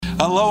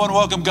Hello and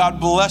welcome. God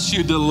bless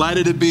you.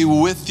 Delighted to be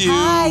with you.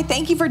 Hi,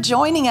 thank you for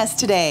joining us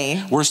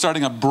today. We're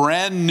starting a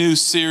brand new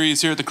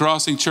series here at the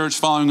Crossing Church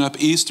following up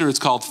Easter. It's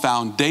called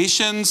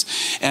Foundations.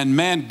 And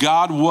man,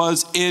 God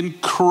was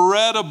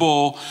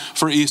incredible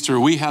for Easter.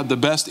 We had the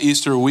best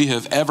Easter we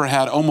have ever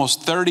had.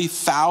 Almost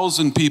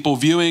 30,000 people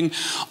viewing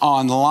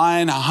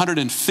online,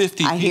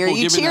 150 people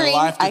giving their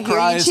life to Christ.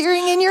 I hear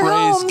you cheering in your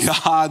homes. Praise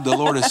God. The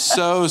Lord is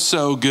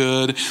so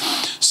good.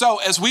 So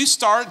as we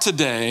start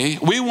today,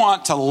 we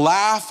want to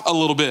laugh a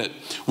little bit.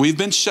 We've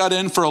been shut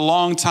in for a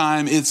long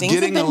time. It's Things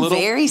getting have been a little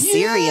very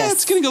serious. Yeah,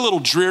 it's getting a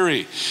little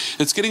dreary.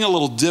 It's getting a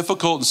little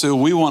difficult, and so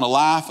we want to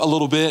laugh a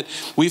little bit.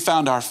 We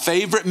found our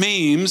favorite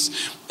memes,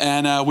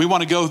 and we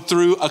want to go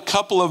through a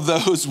couple of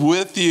those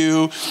with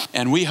you,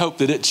 and we hope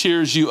that it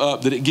cheers you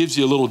up, that it gives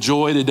you a little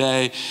joy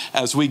today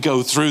as we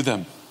go through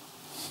them.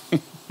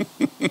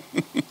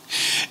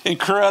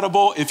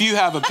 Incredible. If you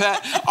have a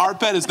pet, our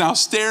pet is now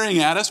staring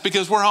at us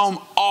because we're home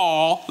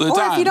all the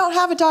time. Or if you don't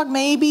have a dog,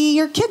 maybe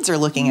your kids are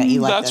looking at you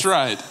like That's this.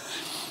 right.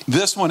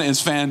 This one is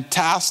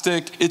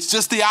fantastic. It's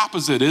just the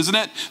opposite, isn't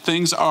it?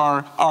 Things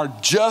are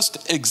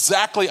just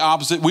exactly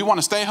opposite. We want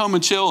to stay home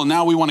and chill, and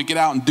now we want to get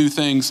out and do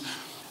things.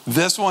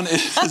 This one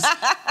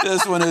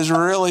is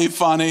really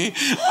funny.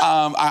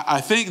 I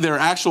think there are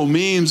actual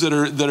memes that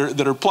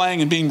are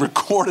playing and being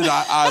recorded.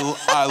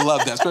 I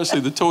love that, especially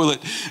the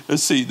toilet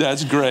seat.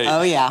 That's great.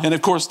 Oh yeah. And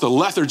of course, the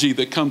lethargy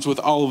that comes with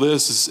all of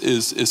this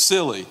is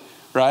silly,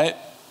 right?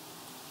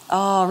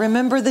 Oh,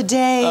 remember the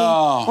day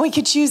we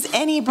could choose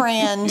any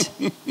brand.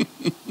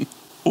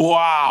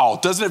 Wow.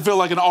 Doesn't it feel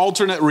like an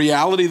alternate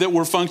reality that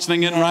we're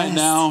functioning in right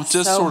now?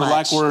 Just so sort of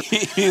much. like we're...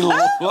 This is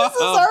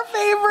our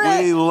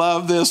favorite. We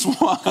love this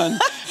one.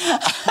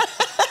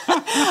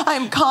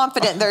 I'm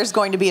confident there's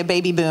going to be a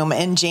baby boom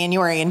in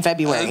January and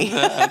February.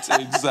 That's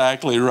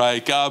exactly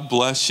right. God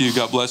bless you.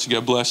 God bless you.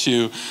 God bless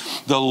you.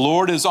 The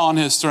Lord is on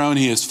his throne.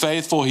 He is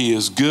faithful. He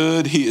is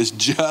good. He is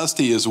just.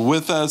 He is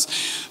with us.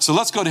 So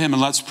let's go to him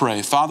and let's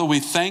pray. Father, we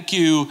thank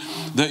you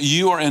that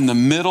you are in the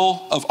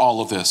middle of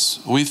all of this.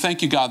 We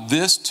thank you, God,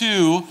 this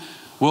too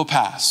will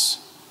pass.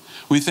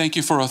 We thank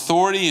you for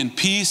authority and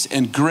peace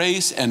and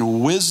grace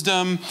and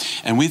wisdom.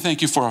 And we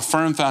thank you for a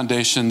firm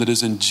foundation that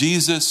is in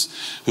Jesus,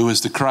 who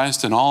is the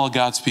Christ, and all of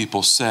God's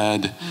people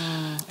said,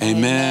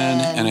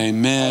 amen and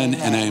amen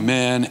and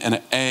amen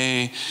and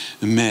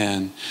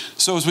amen.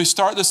 So as we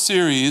start the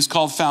series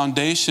called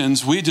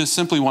Foundations, we just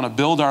simply want to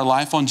build our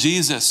life on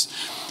Jesus,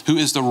 who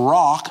is the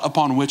rock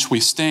upon which we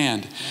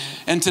stand.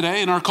 And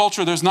today in our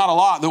culture, there's not a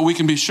lot that we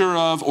can be sure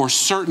of or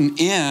certain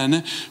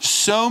in.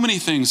 So many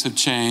things have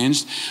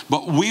changed,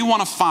 but we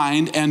want to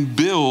find and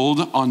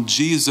build on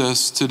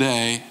Jesus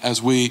today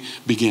as we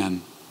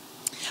begin.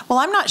 Well,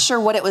 I'm not sure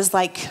what it was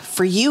like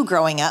for you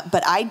growing up,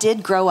 but I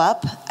did grow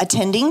up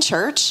attending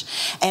church,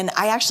 and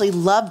I actually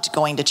loved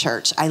going to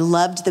church. I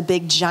loved the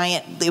big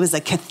giant, it was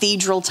a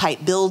cathedral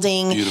type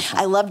building. Beautiful.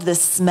 I loved the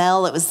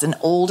smell. It was an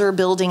older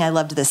building. I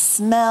loved the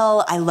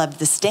smell. I loved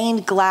the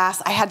stained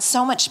glass. I had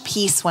so much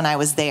peace when I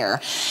was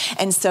there.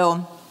 And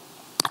so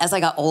as I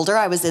got older,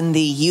 I was in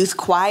the youth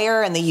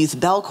choir and the youth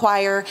bell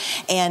choir,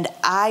 and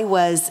I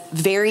was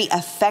very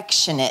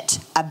affectionate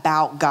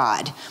about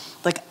God.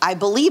 Like, I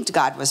believed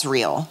God was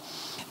real.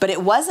 But it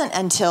wasn't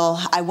until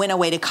I went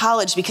away to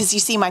college, because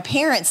you see, my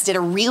parents did a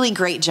really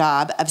great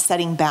job of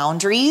setting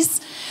boundaries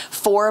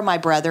for my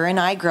brother and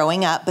I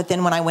growing up. But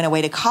then when I went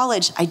away to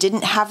college, I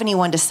didn't have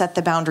anyone to set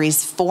the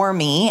boundaries for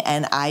me.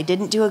 And I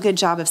didn't do a good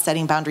job of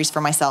setting boundaries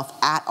for myself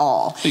at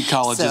all. I think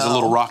college is a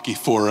little rocky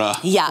for a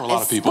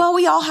lot of people. Well,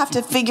 we all have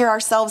to figure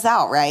ourselves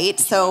out, right?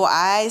 So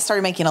I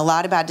started making a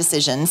lot of bad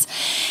decisions.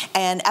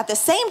 And at the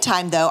same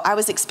time, though, I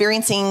was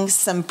experiencing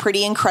some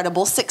pretty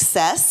incredible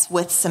success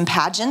with some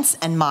pageants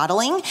and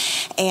modeling.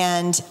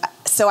 And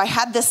so I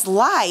had this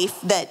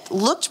life that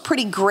looked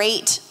pretty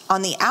great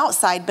on the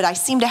outside, but I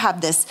seemed to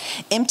have this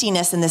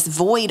emptiness and this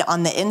void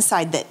on the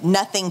inside that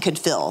nothing could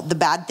fill. The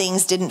bad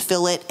things didn't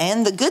fill it,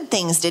 and the good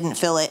things didn't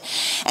fill it.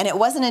 And it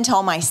wasn't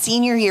until my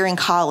senior year in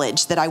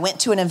college that I went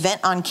to an event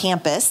on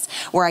campus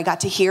where I got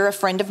to hear a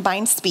friend of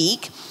mine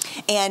speak.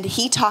 And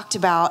he talked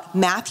about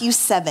Matthew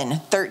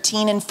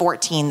 7:13 and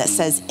 14 that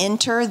says,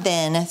 "Enter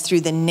then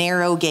through the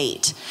narrow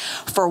gate.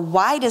 For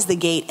wide is the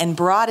gate and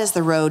broad is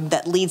the road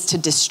that leads to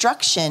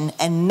destruction,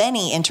 and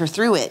many enter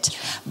through it.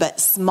 But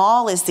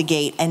small is the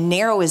gate and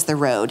narrow is the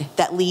road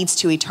that leads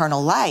to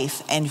eternal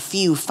life, and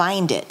few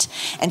find it."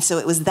 And so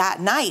it was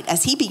that night,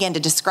 as he began to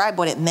describe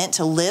what it meant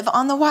to live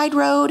on the wide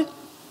road,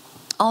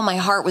 oh, my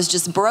heart was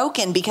just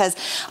broken, because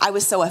I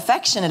was so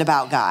affectionate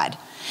about God,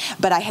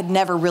 but I had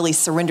never really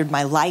surrendered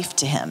my life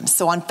to him.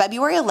 So on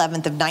February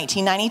 11th of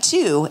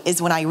 1992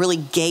 is when I really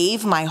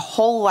gave my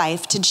whole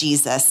life to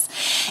Jesus,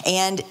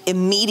 and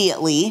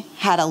immediately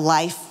had a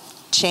life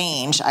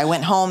change. I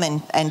went home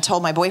and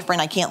told my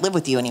boyfriend, I can't live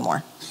with you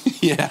anymore.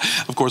 Yeah,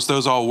 of course,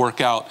 those all work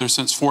out. They're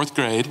since fourth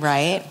grade,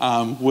 right?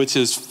 Which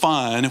is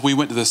fun. We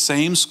went to the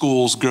same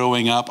schools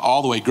growing up,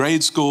 all the way,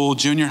 grade school,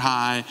 junior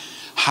high,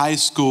 high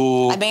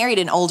school. I married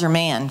an older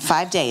man,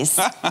 5 days.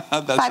 That's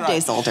 5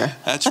 days older.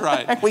 That's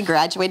right. We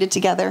graduated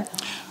together.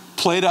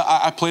 played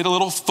a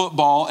little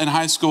football in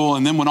high school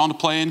and then went on to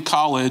play in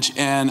college.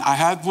 And I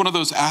had one of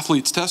those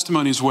athletes'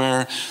 testimonies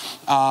where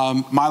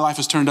my life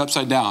was turned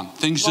upside down.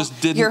 Things just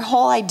didn't. Your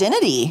whole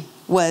identity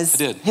was,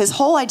 his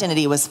whole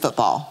identity was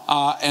football.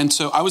 And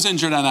so I was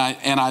injured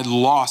and I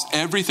lost,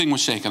 everything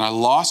was shaken. I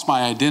lost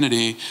my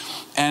identity.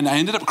 And I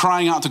ended up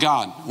crying out to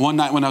God one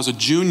night when I was a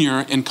junior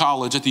in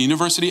college at the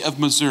University of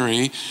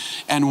Missouri.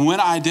 And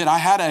when I did, I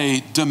had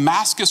a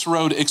Damascus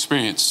Road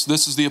experience.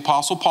 This is the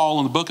Apostle Paul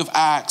in the book of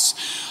Acts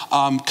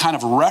kind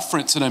of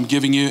reference that I'm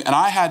giving you. And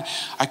I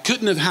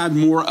couldn't have had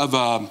more of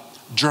a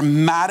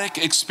dramatic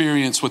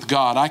experience with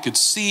God. I could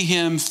see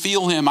him,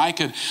 feel him. I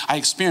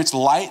experienced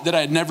light that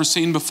I had never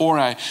seen before.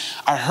 I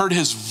heard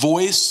his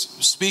voice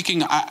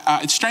speaking.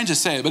 It's strange to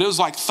say it, but it was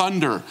like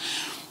thunder.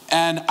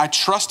 And I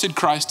trusted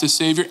Christ as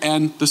Savior.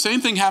 And the same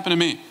thing happened to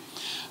me.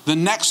 The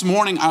next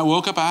morning I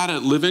woke up, I had a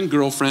live-in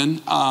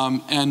girlfriend.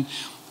 And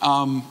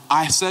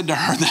I said to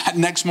her that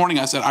next morning,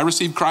 I said, I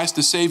received Christ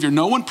as Savior.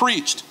 No one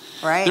preached.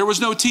 Right. There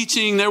was no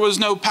teaching. There was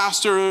no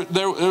pastor.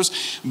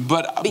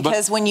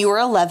 Because when you were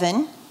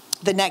 11,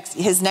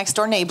 his next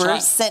door neighbor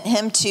sent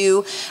him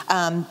to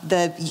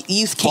the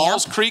youth camp.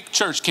 Falls Creek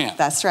Church Camp.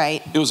 That's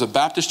right. It was a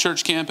Baptist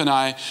church camp, and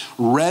I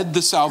read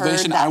the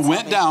salvation. I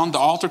went down, the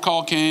altar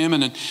call came,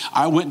 and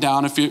I went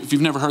down. If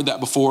you've never heard that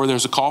before,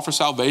 there's a call for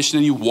salvation,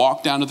 and you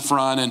walk down to the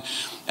front,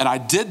 and I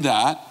did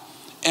that.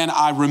 And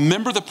I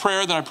remember the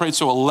prayer that I prayed.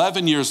 So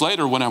 11 years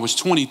later, when I was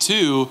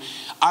 22,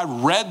 I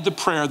read the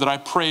prayer that I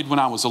prayed when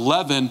I was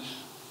 11,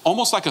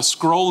 almost like a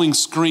scrolling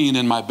screen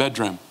in my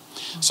bedroom.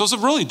 So it's a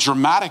really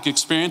dramatic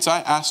experience. I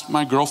asked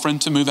my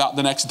girlfriend to move out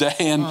the next day,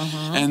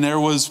 and there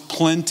was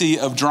plenty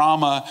of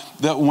drama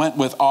that went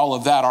with all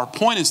of that. Our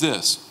point is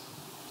this,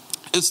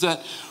 is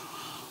that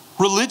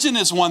religion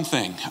is one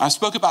thing. I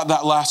spoke about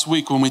that last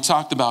week when we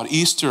talked about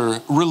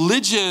Easter.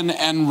 Religion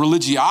and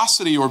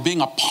religiosity, or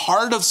being a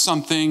part of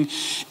something,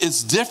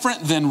 is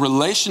different than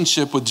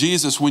relationship with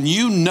Jesus. When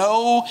you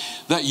know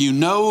that you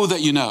know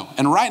that you know.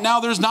 And right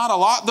now there's not a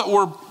lot that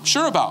we're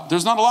sure about.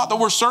 There's not a lot that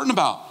we're certain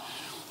about.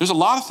 There's a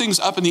lot of things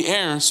up in the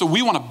air, so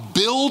we want to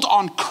build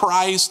on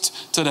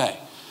Christ today,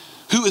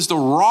 who is the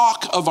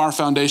rock of our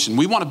foundation.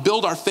 We want to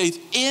build our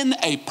faith in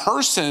a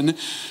person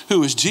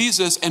who is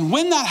Jesus, and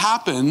when that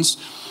happens,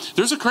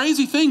 there's a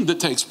crazy thing that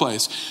takes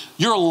place.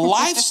 Your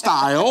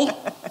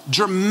lifestyle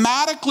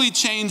dramatically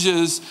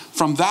changes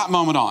from that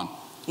moment on.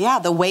 Yeah,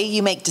 the way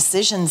you make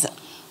decisions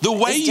the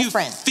way is you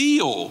different.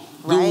 Feel,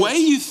 the way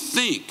you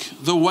think,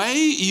 the way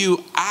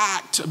you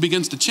act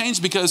begins to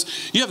change because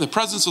you have the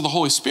presence of the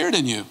Holy Spirit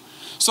in you.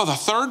 So the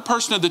third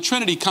person of the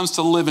Trinity comes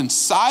to live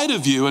inside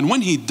of you. And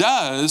when he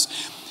does,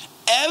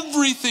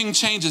 everything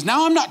changes.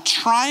 Now I'm not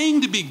trying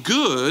to be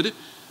good.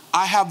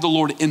 I have the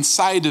Lord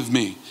inside of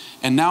me.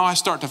 And now I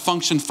start to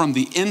function from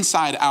the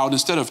inside out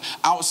instead of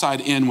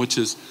outside in, which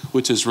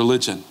is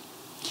religion.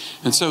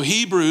 And so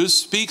Hebrews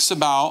speaks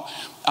about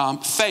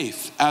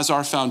faith as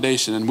our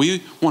foundation. And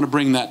we want to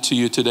bring that to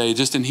you today.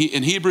 Just in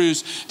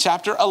Hebrews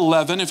chapter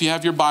 11, if you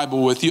have your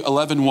Bible with you,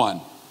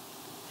 11:1.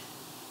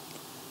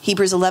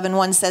 Hebrews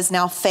 11:1 says,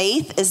 now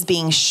faith is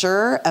being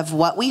sure of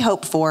what we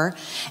hope for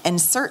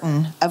and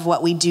certain of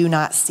what we do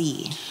not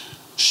see.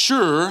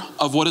 Sure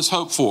of what is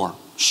hoped for.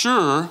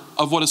 Sure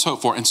of what is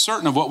hoped for and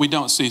certain of what we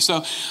don't see.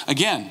 So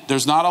again,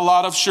 there's not a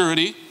lot of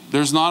surety.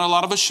 There's not a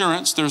lot of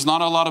assurance. There's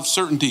not a lot of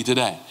certainty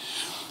today.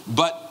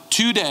 But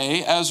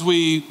today, as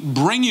we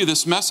bring you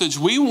this message,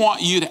 we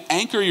want you to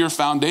anchor your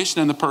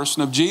foundation in the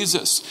person of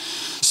Jesus.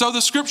 So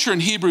the scripture in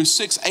Hebrews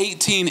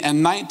 6:18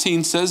 and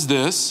 19 says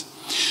this,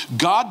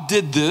 God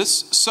did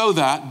this so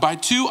that by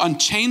two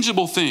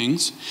unchangeable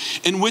things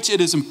in which it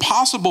is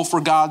impossible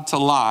for God to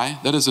lie,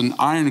 that is an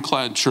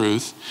ironclad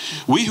truth,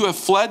 we who have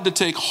fled to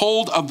take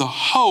hold of the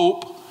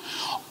hope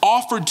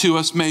offered to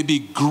us may be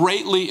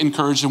greatly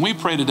encouraged. And we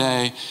pray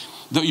today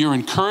that your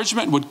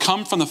encouragement would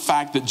come from the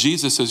fact that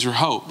Jesus is your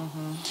hope.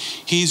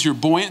 He's your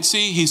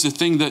buoyancy. He is the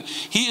thing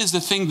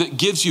that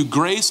gives you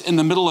grace in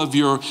the middle of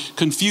your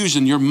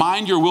confusion, your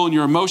mind, your will, and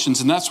your emotions.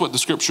 And that's what the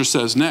scripture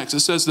says next. It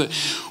says that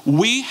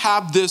we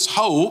have this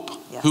hope,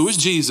 who is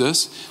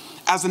Jesus,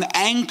 as an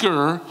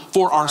anchor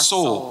for our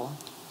soul.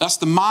 That's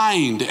the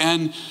mind.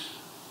 And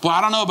well,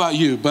 I don't know about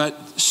you, but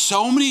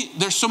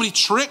there's so many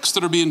tricks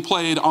that are being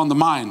played on the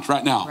mind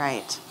right now.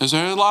 Right. There's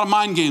a lot of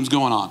mind games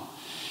going on.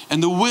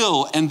 And the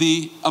will and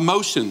the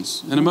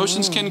emotions. And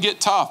emotions can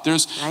get tough.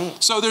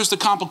 So there's the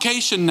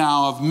complication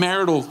now of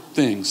marital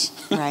things.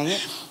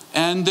 Right.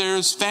 And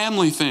there's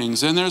family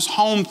things. And there's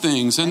home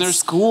things. And there's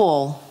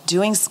school.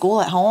 Doing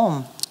school at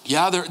home.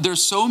 Yeah,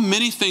 there's so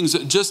many things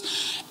that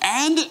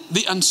and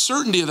the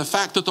uncertainty of the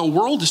fact that the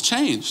world has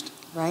changed.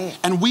 Right.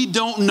 And we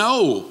don't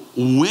know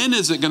when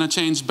is it going to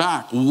change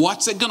back?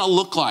 What's it going to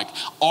look like?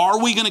 Are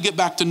we going to get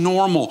back to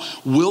normal?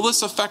 Will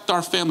this affect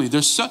our family?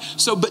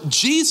 But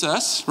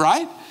Jesus,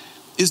 right,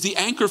 is the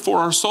anchor for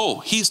our soul.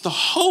 He's the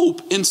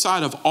hope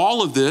inside of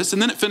all of this.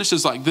 And then it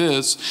finishes like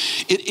this.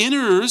 It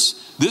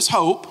enters this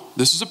hope.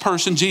 This is a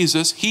person,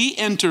 Jesus. He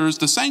enters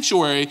the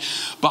sanctuary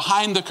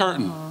behind the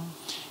curtain.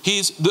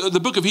 The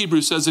book of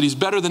Hebrews says that he's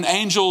better than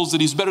angels,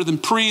 that he's better than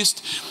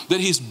priests, that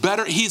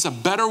he's a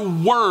better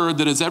word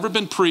that has ever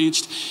been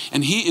preached,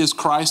 and he is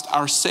Christ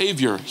our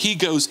Savior. He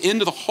goes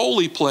into the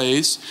holy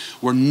place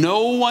where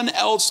no one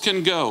else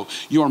can go.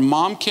 Your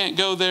mom can't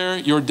go there,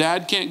 your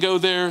dad can't go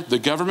there, the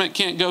government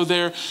can't go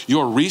there,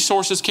 your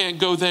resources can't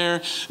go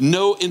there,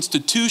 no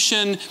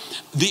institution.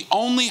 The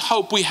only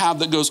hope we have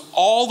that goes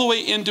all the way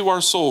into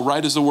our soul,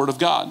 right, is the Word of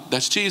God.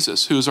 That's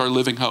Jesus, who is our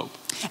living hope.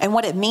 And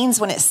what it means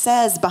when it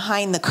says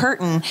behind the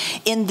curtain,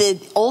 in the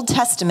Old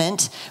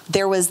Testament,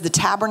 there was the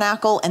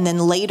tabernacle, and then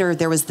later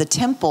there was the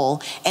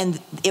temple,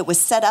 and it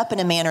was set up in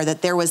a manner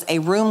that there was a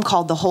room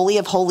called the Holy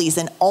of Holies,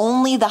 and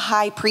only the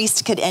high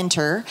priest could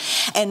enter.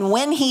 And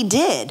when he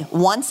did,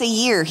 once a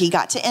year, he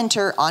got to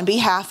enter on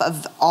behalf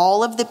of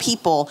all of the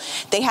people.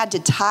 They had to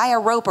tie a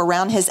rope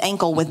around his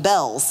ankle with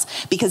bells,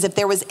 because if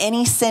there was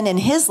any sin in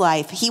his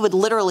life, he would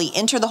literally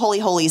enter the Holy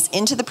Holies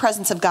into the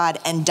presence of God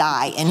and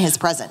die in his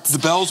presence. The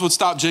bells would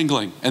stop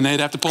jingling, and they'd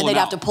have to pull him out. They'd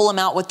have to pull him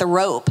out with the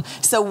rope.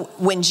 So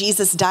when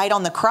Jesus died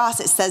on the cross,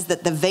 it says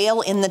that the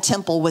veil in the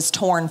temple was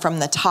torn from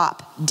the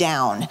top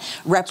down,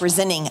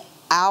 representing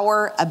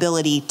our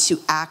ability to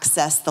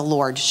access the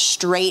Lord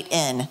straight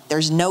in.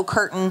 There's no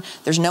curtain,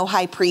 there's no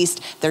high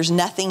priest, there's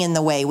nothing in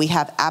the way. We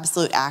have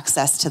absolute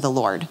access to the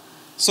Lord.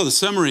 So the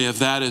summary of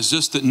that is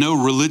just that no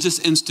religious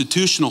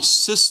institutional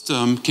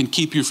system can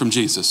keep you from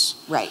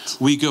Jesus. Right.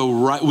 We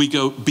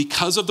go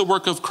because of the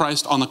work of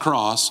Christ on the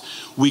cross,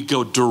 we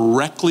go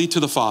directly to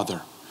the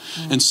Father.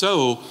 Mm-hmm. And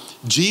so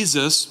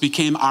Jesus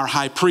became our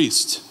high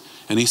priest,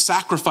 and he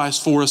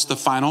sacrificed for us the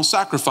final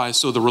sacrifice.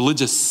 So the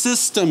religious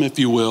system, if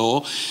you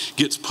will,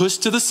 gets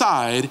pushed to the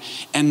side,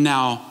 and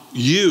now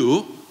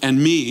you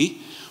and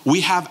me,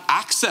 we have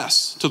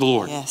access to the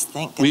Lord. Yes,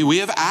 thank God. We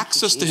have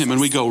access to him, and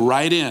we go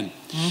right in.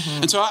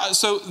 Mm-hmm. And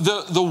so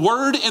the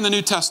word in the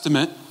New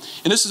Testament,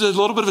 and this is a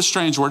little bit of a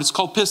strange word, it's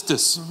called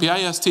pistis,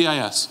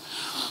 P-I-S-T-I-S.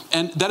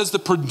 And that is the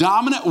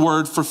predominant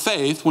word for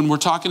faith when we're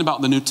talking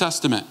about the New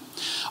Testament.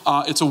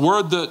 It's a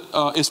word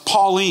that is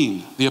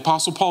Pauline. The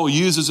Apostle Paul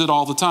uses it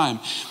all the time.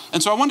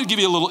 And so I wanted to give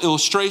you a little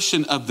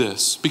illustration of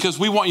this, because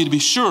we want you to be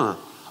sure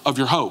of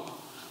your hope.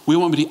 We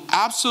want you to be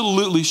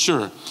absolutely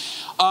sure.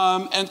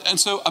 And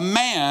so a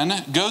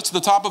man goes to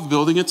the top of a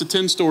building. It's a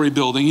 10-story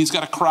building. He's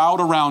got a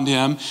crowd around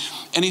him,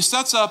 and he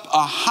sets up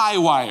a high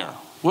wire.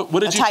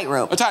 A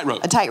tightrope. A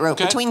tightrope. A tightrope,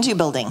 okay, between two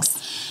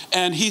buildings.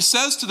 And he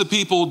says to the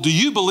people, "Do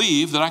you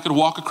believe that I could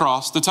walk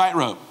across the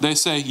tightrope?" They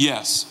say,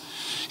 "Yes."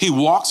 He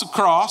walks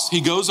across, he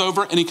goes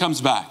over, and he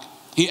comes back.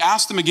 He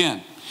asks them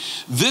again.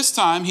 This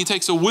time he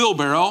takes a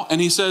wheelbarrow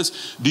and he says,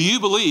 "Do you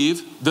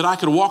believe that I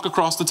could walk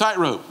across the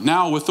tightrope?"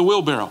 Now with the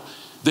wheelbarrow.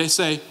 They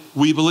say,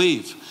 "We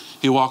believe."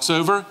 He walks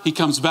over, he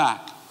comes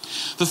back.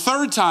 The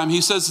third time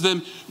he says to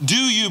them, "Do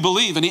you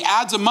believe?" And he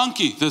adds a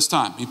monkey this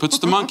time. He puts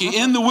the monkey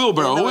in the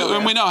wheelbarrow.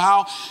 And we know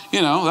how,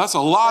 that's a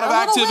lot of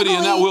activity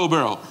in that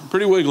wheelbarrow.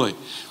 Pretty wiggly.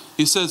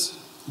 He says,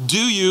 "Do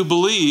you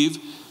believe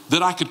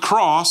that I could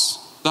cross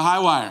the high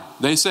wire?"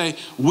 They say,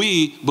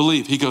 "We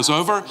believe." He goes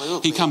over,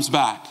 he comes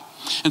back.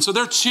 And so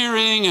they're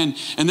cheering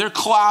and they're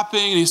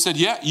clapping. And he said,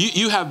 "Yeah,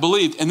 you have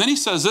believed." And then he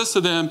says this to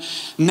them,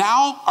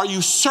 "Now, are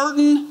you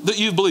certain that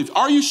you've believed?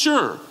 Are you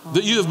sure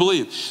that you have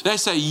believed?" They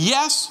say,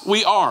 "Yes,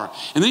 we are."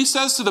 And then he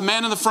says to the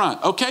man in the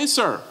front, "Okay,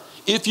 sir,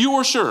 if you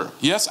are sure,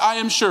 yes, I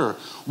am sure,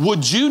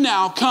 would you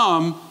now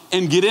come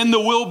and get in the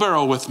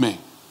wheelbarrow with me?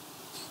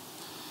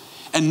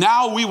 And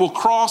now we will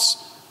cross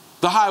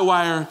the high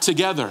wire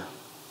together."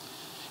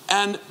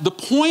 And the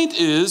point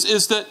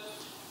is that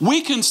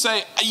we can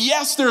say,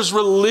 yes, there's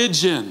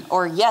religion.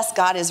 Or yes,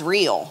 God is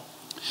real.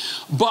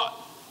 But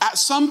at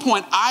some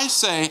point I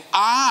say,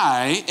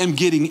 I am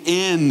getting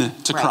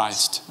into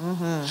Christ.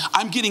 Mm-hmm.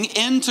 I'm getting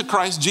into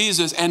Christ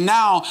Jesus. And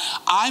now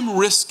I'm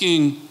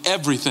risking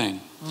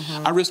everything.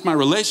 Mm-hmm. I risk my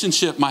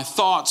relationship, my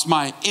thoughts,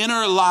 my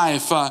inner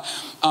life,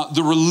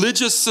 the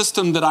religious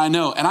system that I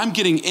know. And I'm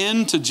getting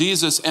into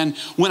Jesus. And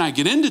when I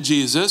get into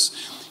Jesus,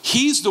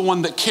 he's the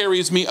one that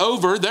carries me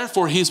over.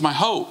 Therefore, he's my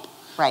hope.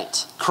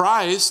 Right.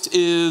 Christ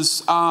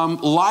is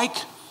like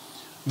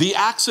the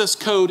access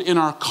code in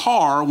our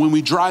car when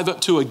we drive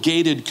up to a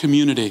gated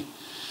community.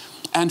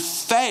 And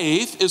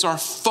faith is our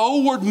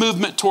forward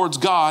movement towards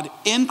God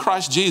in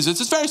Christ Jesus.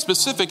 It's very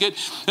specific. It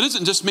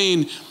doesn't just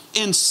mean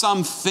in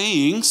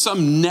something,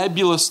 some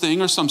nebulous thing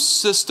or some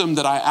system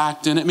that I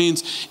act in. It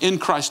means in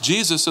Christ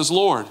Jesus as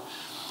Lord.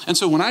 And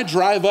so when I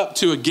drive up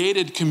to a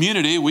gated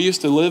community, we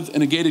used to live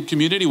in a gated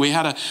community. We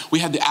had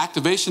the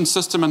activation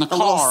system in the car. A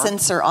little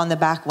sensor on the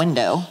back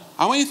window.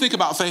 I want you to think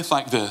about faith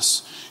like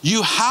this.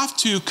 You have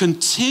to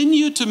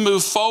continue to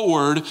move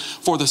forward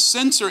for the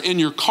sensor in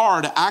your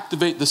car to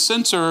activate the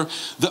sensor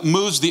that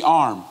moves the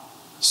arm.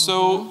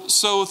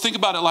 So think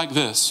about it like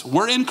this.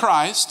 We're in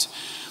Christ,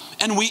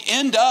 and we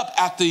end up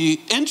at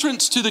the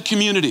entrance to the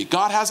community.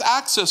 God has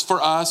access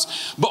for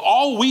us, but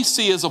all we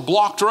see is a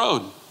blocked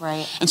road.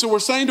 Right. And so we're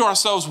saying to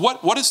ourselves,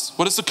 what is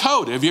the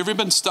code? Have you ever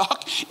been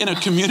stuck in a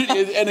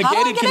community, in a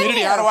gated community?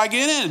 How do I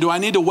get in? Do I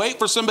need to wait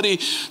for somebody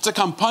to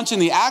come punch in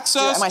the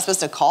access? Am I supposed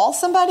to call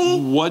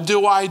somebody? What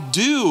do I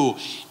do?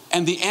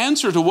 And the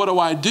answer to what do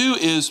I do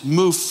is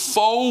move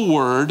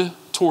forward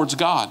towards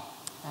God.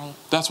 Right.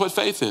 That's what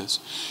faith is.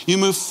 You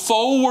move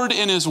forward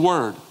in his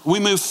word. We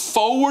move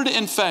forward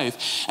in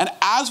faith. And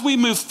as we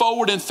move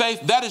forward in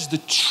faith, that is the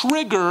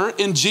trigger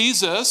in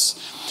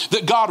Jesus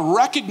that God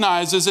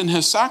recognizes in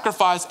his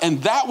sacrifice.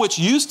 And that which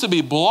used to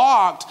be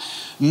blocked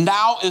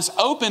now is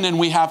open, and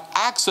we have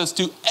access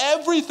to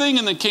everything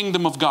in the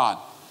kingdom of God.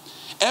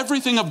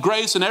 Everything of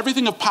grace and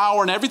everything of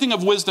power and everything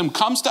of wisdom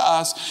comes to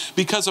us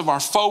because of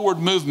our forward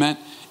movement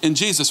in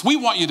Jesus. We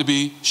want you to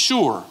be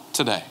sure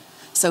today.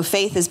 So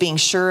faith is being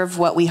sure of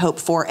what we hope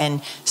for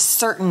and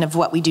certain of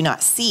what we do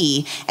not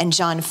see. And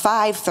John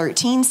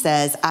 5:13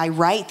 says, I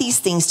write these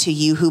things to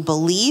you who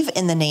believe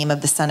in the name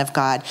of the Son of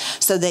God,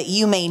 so that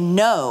you may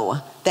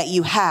know that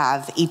you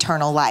have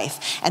eternal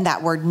life. And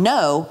that word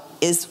know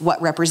is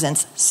what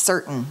represents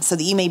certain, so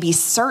that you may be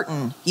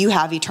certain you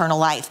have eternal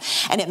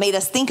life. And it made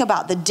us think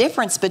about the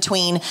difference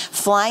between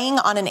flying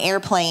on an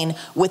airplane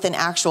with an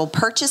actual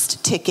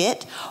purchased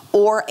ticket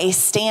or a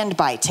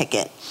standby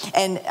ticket.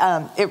 And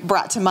it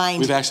brought to mind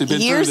We've actually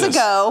been years through this.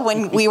 ago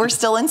when we were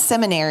still in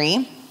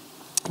seminary.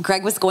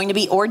 Greg was going to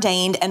be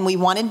ordained, and we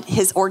wanted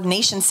his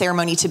ordination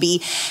ceremony to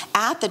be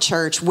at the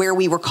church where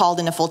we were called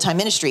into full-time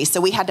ministry.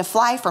 So we had to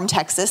fly from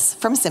Texas,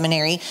 from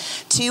seminary,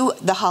 to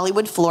the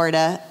Hollywood,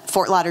 Florida,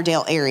 Fort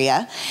Lauderdale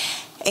area.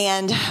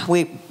 And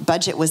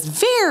budget was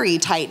very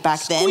tight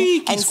back then.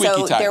 Squeaky, and squeaky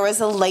so tight. there was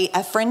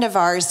a friend of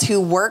ours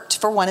who worked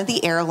for one of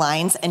the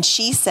airlines, and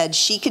she said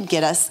she could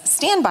get us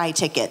standby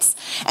tickets.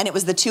 And it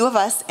was the two of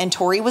us, and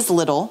Tori was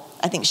little.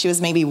 I think she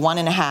was maybe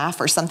 1.5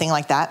 or something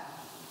like that.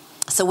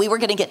 So we were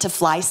going to get to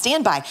fly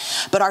standby.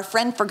 But our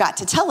friend forgot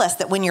to tell us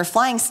that when you're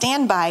flying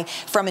standby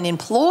from an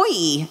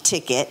employee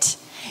ticket,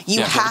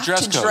 you have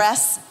to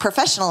dress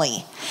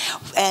professionally.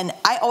 And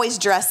I always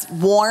dress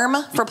warm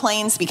for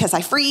planes because I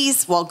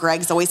freeze. Well,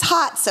 Greg's always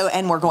hot,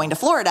 and we're going to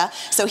Florida.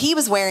 So he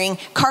was wearing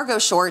cargo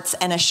shorts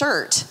and a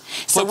shirt.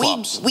 So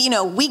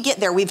we get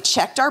there. We've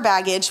checked our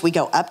baggage. We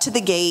go up to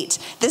the gate.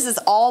 This is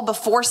all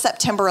before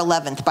September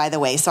 11th, by the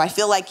way. So I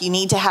feel like you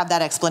need to have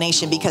that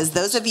explanation, because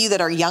those of you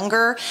that are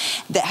younger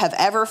that have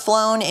ever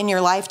flown in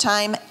your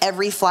lifetime,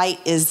 every flight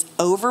is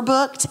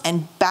overbooked.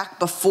 And back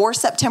before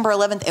September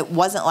 11th, it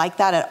wasn't like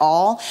that at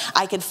all.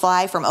 I could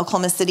fly from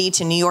Oklahoma City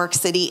to New York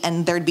City,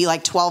 and there'd be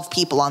like 12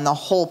 people on the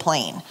whole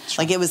plane.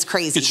 Like, it was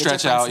crazy. You could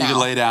stretch out, you could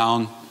lay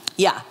down.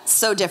 Yeah,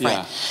 so different.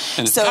 Yeah.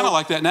 And it's kind of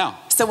like that now.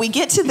 So we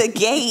get to the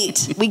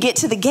gate,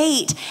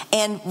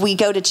 and we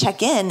go to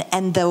check in,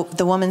 and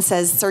the woman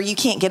says, "Sir, you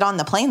can't get on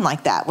the plane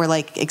like that." We're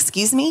like,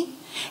 "Excuse me?"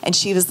 And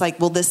she was like,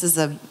 "Well, this is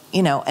an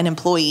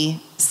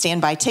employee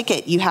standby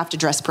ticket. You have to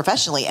dress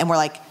professionally." And we're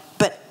like,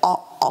 "But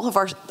all of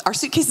our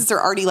suitcases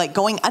are already like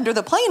going under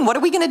the plane. What are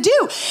we going to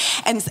do?"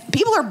 And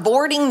people are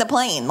boarding the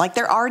plane. Like,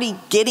 they're already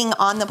getting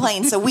on the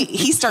plane. So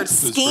he starts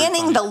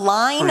scanning the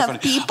line of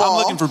people. I'm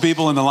looking for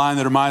people in the line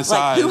that are my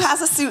size. Like, who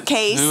has a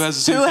suitcase? Who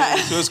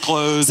has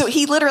clothes? So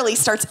he literally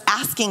starts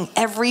asking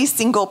every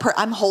single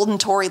I'm holding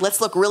Tori.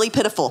 Let's look really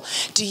pitiful.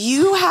 Do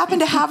you happen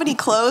to have any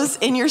clothes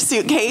in your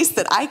suitcase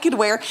that I could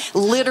wear?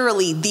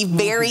 Literally, the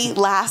very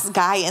last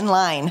guy in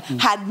line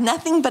had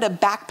nothing but a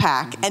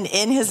backpack. And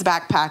in his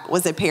backpack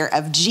was a pair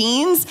of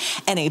jeans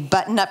and a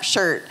button-up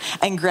shirt.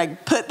 And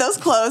Greg put those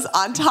clothes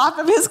on top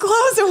of his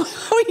clothes, and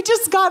we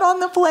just got on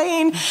the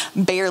plane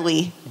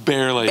barely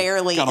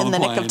in the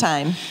nick of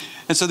time.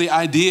 And so the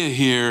idea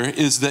here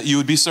is that you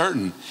would be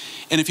certain.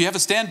 And if you have a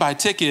standby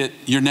ticket,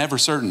 you're never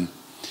certain.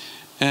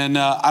 And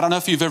I don't know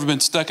if you've ever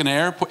been stuck in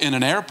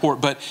an airport,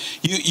 but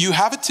you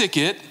have a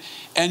ticket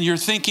and you're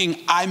thinking,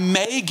 I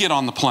may get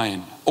on the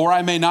plane, or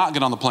I may not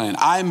get on the plane.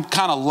 I'm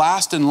kind of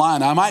last in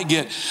line. I might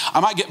get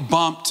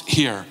bumped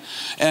here.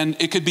 And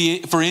it could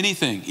be for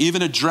anything,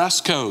 even a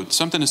dress code,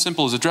 something as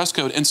simple as a dress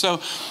code. And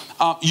so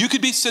you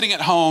could be sitting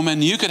at home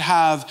and you could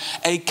have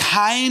a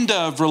kind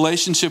of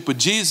relationship with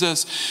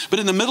Jesus, but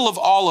in the middle of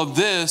all of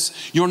this,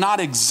 you're not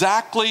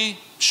exactly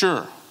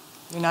sure.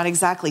 You're not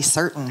exactly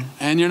certain.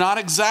 And you're not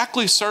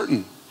exactly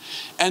certain.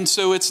 And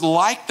so it's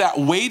like that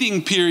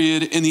waiting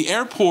period in the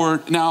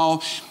airport.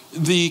 Now,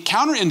 the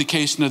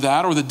counterindication of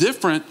that, or the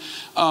different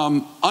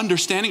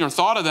understanding or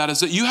thought of that, is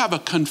that you have a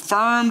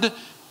confirmed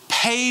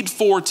paid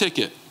for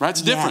ticket, right?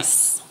 It's different.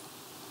 Yes.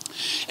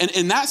 And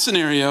in that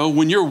scenario,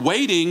 when you're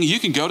waiting, you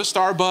can go to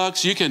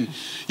Starbucks, you can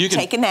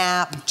take a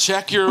nap,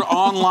 check your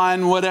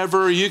online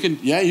whatever, you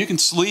can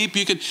sleep,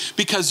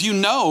 because you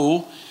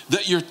know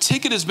that your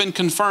ticket has been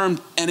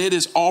confirmed and it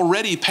is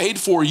already paid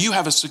for. You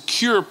have a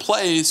secure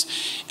place,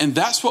 and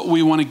that's what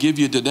we want to give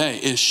you today,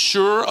 is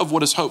sure of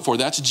what is hoped for.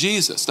 That's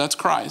Jesus, that's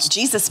Christ.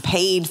 Jesus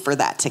paid for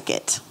that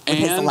ticket with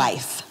his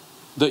life.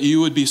 That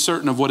you would be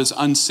certain of what is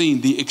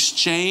unseen. The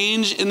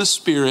exchange in the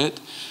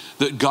Spirit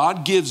that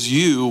God gives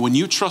you when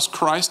you trust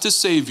Christ as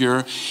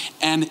Savior,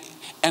 and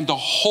the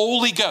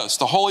Holy Ghost,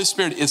 the Holy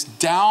Spirit, is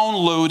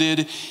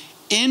downloaded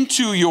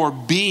into your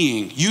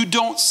being. You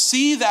don't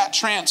see that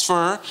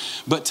transfer,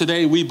 but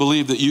today we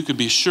believe that you could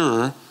be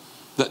sure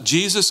that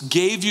Jesus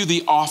gave you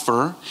the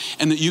offer,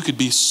 and that you could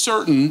be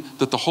certain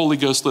that the Holy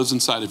Ghost lives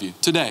inside of you.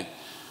 Today,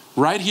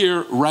 right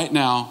here, right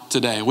now,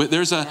 today.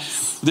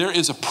 There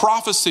is a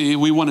prophecy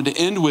we wanted to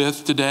end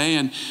with today,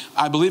 and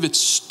I believe it's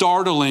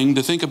startling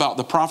to think about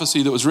the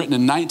prophecy that was written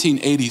in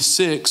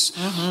 1986.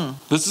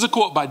 This is a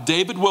quote by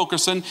David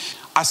Wilkerson.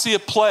 I see a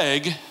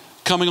plague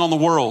coming on the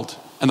world,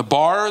 and the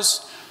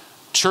bars,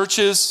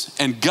 churches,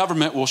 and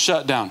government will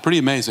shut down. Pretty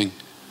amazing.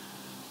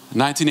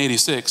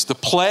 1986, the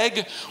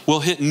plague will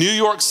hit New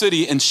York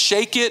City and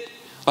shake it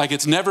like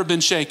it's never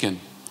been shaken.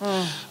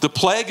 The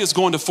plague is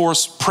going to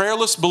force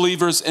prayerless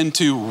believers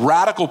into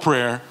radical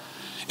prayer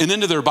and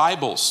into their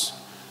Bibles.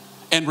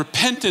 And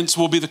repentance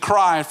will be the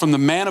cry from the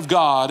man of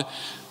God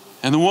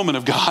and the woman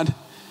of God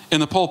in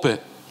the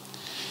pulpit.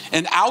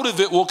 And out of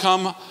it will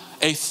come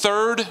a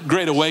third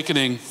great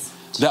awakening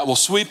that will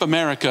sweep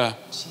America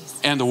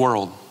and the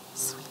world.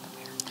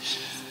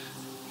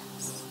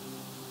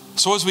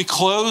 So as we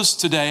close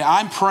today,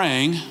 I'm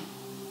praying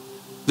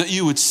that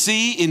you would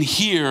see and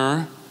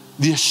hear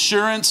the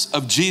assurance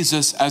of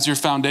Jesus as your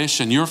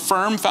foundation, your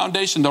firm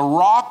foundation, the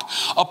rock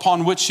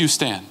upon which you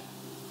stand.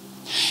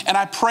 And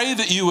I pray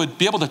that you would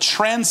be able to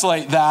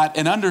translate that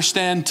and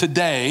understand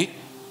today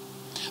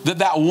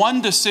that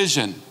one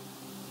decision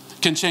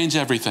can change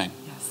everything.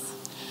 Yes.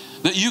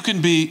 That you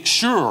can be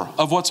sure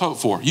of what's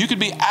hoped for. You can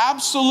be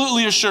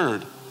absolutely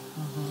assured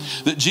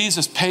that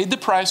Jesus paid the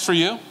price for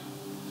you,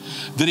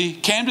 that he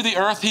came to the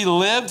earth, he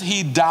lived,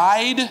 he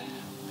died,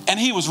 and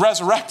he was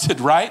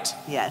resurrected, right?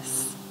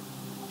 Yes.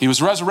 He was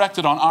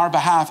resurrected on our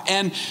behalf,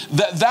 and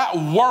that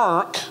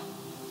work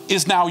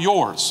is now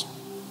yours.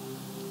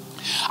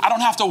 I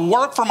don't have to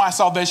work for my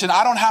salvation.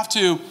 I don't have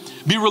to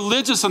be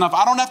religious enough.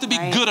 I don't have to be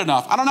good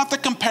enough. I don't have to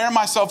compare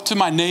myself to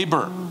my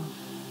neighbor.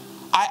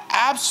 I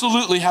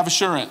absolutely have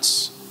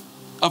assurance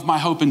of my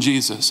hope in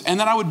Jesus. And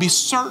then I would be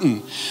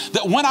certain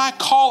that when I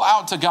call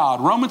out to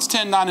God, Romans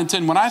 10, 9 and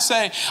 10, when I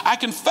say, I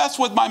confess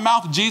with my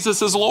mouth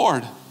Jesus is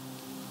Lord,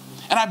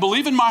 and I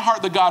believe in my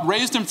heart that God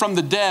raised him from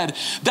the dead,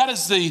 that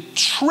is the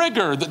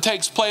trigger that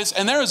takes place.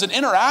 And there is an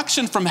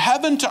interaction from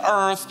heaven to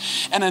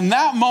earth. And in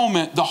that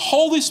moment, the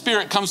Holy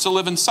Spirit comes to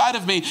live inside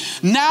of me.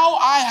 Now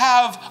I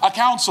have a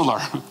counselor.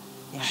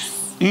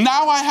 Yes.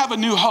 Now I have a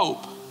new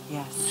hope.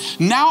 Yes.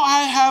 Now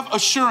I have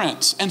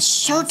assurance and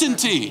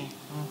certainty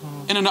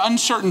in an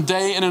uncertain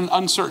day, in an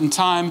uncertain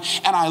time.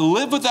 And I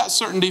live with that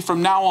certainty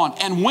from now on.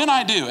 And when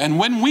I do, and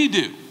when we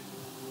do,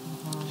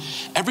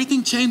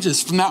 everything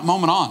changes from that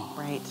moment on.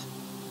 Right.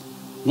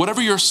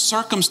 Whatever your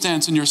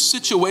circumstance and your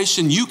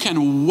situation, you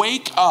can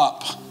wake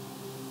up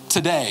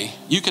today.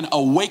 You can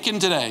awaken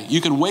today.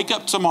 You can wake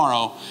up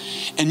tomorrow,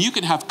 and you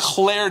can have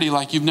clarity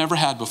like you've never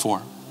had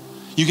before.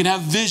 You can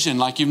have vision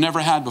like you've never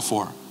had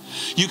before.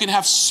 You can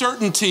have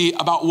certainty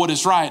about what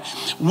is right.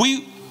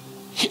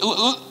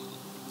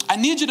 I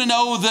need you to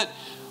know that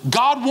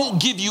God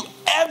won't give you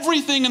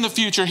everything in the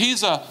future.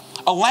 He's a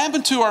lamp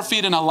unto our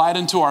feet and a light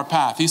unto our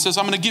path. He says,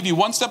 I'm going to give you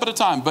one step at a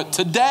time. But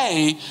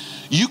today,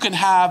 you can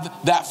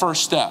have that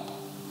first step.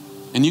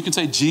 And you can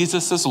say,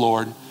 Jesus is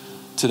Lord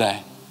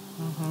today.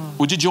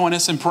 Would you join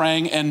us in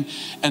praying and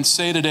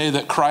say today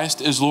that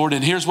Christ is Lord?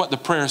 And here's what the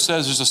prayer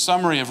says. There's a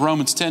summary of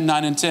Romans 10,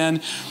 9 and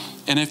 10.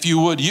 And if you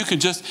would, you can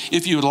just,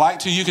 if you would like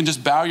to, you can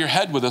just bow your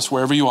head with us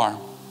wherever you are.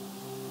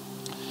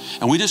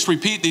 And we just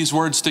repeat these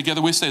words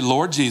together. We say,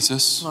 Lord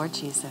Jesus. Lord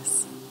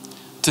Jesus.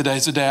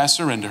 Today's the day I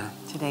surrender.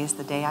 Today's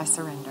the day I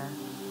surrender.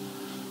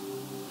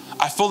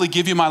 I fully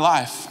give you my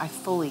life. I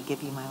fully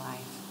give you my life.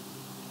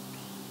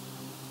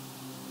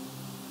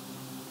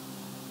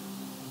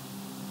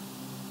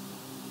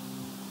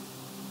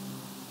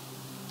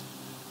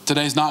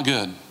 Today's not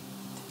good,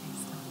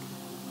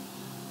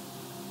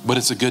 but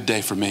it's a good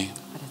day for me.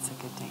 But it's a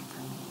good day for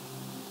me.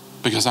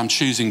 Because I'm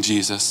choosing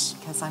Jesus.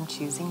 Because I'm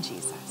choosing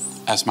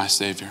Jesus. As my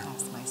Savior.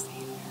 As my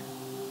Savior.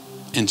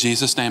 In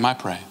Jesus' name I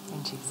pray.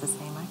 In Jesus'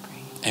 name I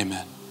pray.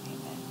 Amen.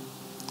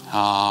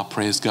 Amen.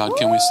 Praise God.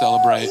 Can we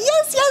celebrate?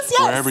 Yes, yes,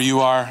 yes. Wherever you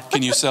are,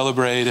 can you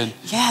celebrate? And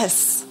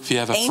yes. if you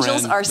have a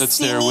Angels friend are that's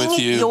there with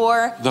singing you,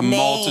 your the name.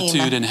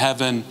 multitude in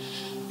heaven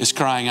is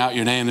crying out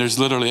your name. There's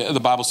literally, the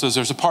Bible says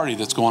there's a party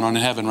that's going on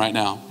in heaven right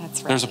now.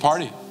 That's right. There's a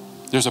party.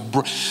 There's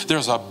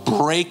a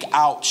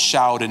breakout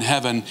shout in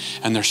heaven,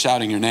 and they're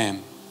shouting your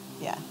name.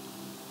 Yeah.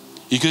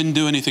 You couldn't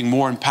do anything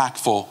more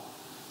impactful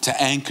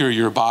to anchor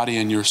your body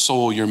and your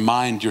soul, your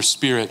mind, your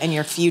spirit. And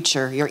your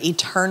future, your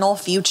eternal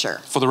future.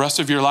 For the rest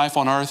of your life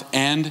on earth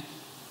and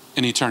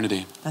in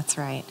eternity. That's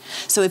right.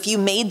 So if you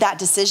made that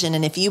decision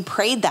and if you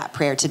prayed that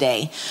prayer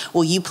today,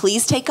 will you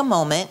please take a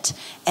moment,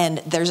 and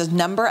there's a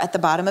number at the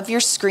bottom of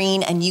your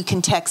screen, and you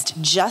can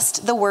text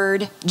just the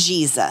word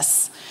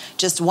Jesus.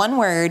 Just one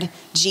word,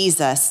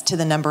 Jesus, to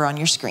the number on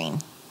your screen.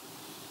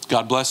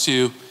 God bless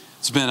you.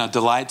 It's been a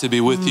delight to be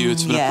with you.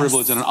 It's been a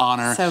privilege and an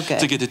honor to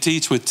get to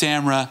teach with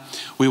Tamra.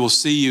 We will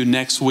see you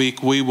next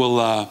week. We'll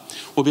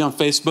be on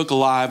Facebook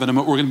Live, and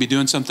we're going to be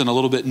doing something a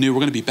little bit new. We're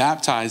going to be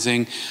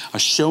baptizing,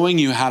 showing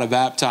you how to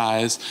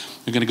baptize.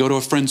 We're going to go to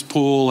a friend's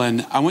pool,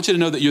 and I want you to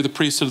know that you're the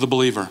priesthood of the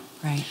believer.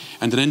 Right.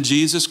 And that in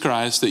Jesus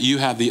Christ, that you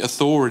have the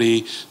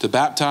authority to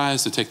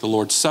baptize, to take the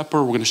Lord's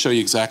Supper. We're going to show you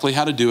exactly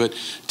how to do it.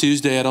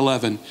 Tuesday at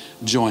 11,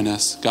 join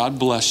us. God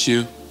bless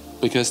you.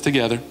 because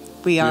together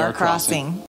we are crossing.